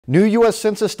New U.S.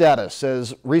 Census data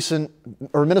says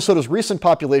Minnesota's recent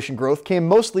population growth came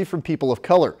mostly from people of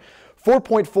color.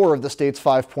 4.4 of the state's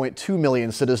 5.2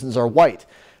 million citizens are white.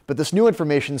 But this new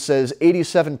information says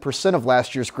 87% of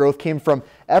last year's growth came from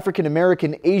African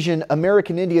American, Asian,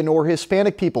 American Indian, or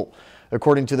Hispanic people.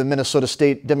 According to the Minnesota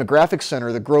State Demographic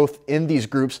Center, the growth in these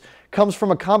groups comes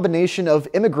from a combination of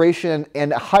immigration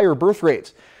and higher birth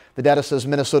rates. The data says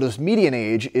Minnesota's median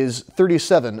age is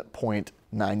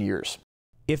 37.9 years.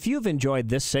 If you've enjoyed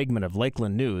this segment of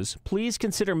Lakeland News, please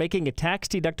consider making a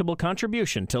tax-deductible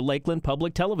contribution to Lakeland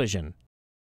Public Television.